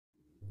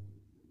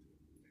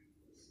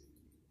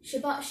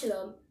Shabbat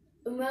Shalom,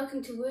 and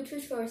welcome to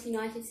Woodford Forest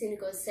United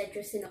Synagogue's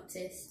Sedra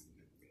synopsis.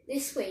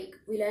 This week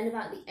we learn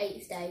about the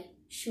 8th day,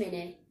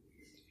 shmini.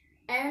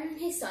 Aaron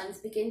and his sons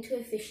begin to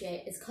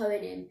officiate as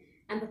Kohanim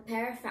and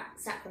prepare a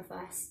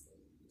sacrifice,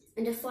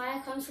 and a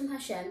fire comes from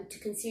Hashem to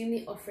consume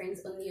the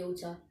offerings on the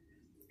altar.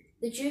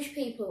 The Jewish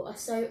people are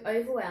so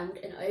overwhelmed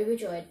and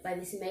overjoyed by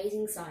this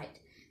amazing sight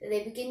that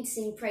they begin to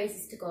sing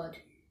praises to God.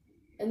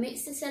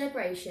 Amidst the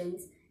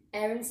celebrations,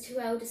 Aaron's 2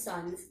 elder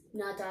sons,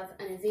 Nadav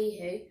and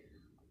Avihu,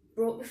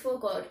 brought before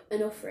God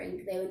an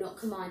offering they were not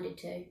commanded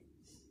to.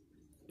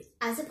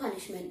 As a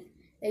punishment,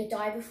 they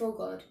die before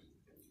God.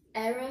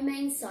 Aaron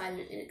remains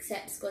silent and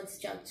accepts God's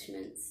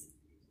judgments.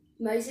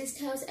 Moses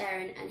tells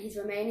Aaron and his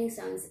remaining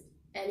sons,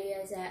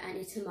 Eleazar and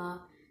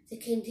Itamar, to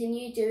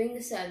continue doing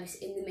the service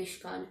in the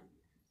Mishkan,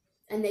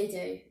 and they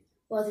do,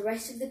 while the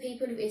rest of the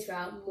people of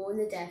Israel mourn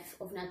the death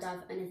of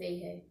Nadav and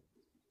Avihu.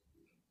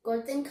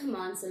 God then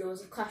commands the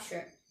laws of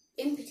kashrut,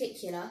 in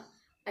particular,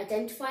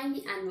 identifying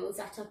the animals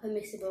that are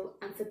permissible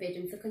and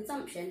forbidden for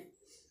consumption.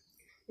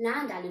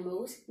 Land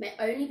animals may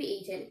only be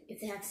eaten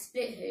if they have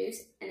split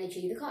hooves and they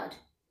chew the cud.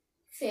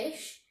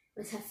 Fish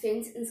must have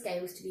fins and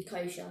scales to be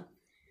kosher.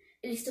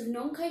 A list of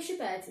non-kosher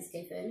birds is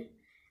given,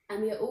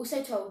 and we are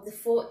also told the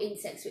 4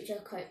 insects which are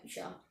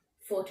kosher,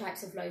 4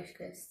 types of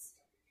locusts.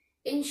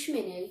 In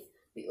Shmini,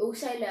 we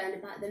also learn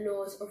about the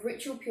laws of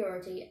ritual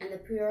purity and the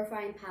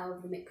purifying power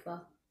of the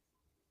mikvah.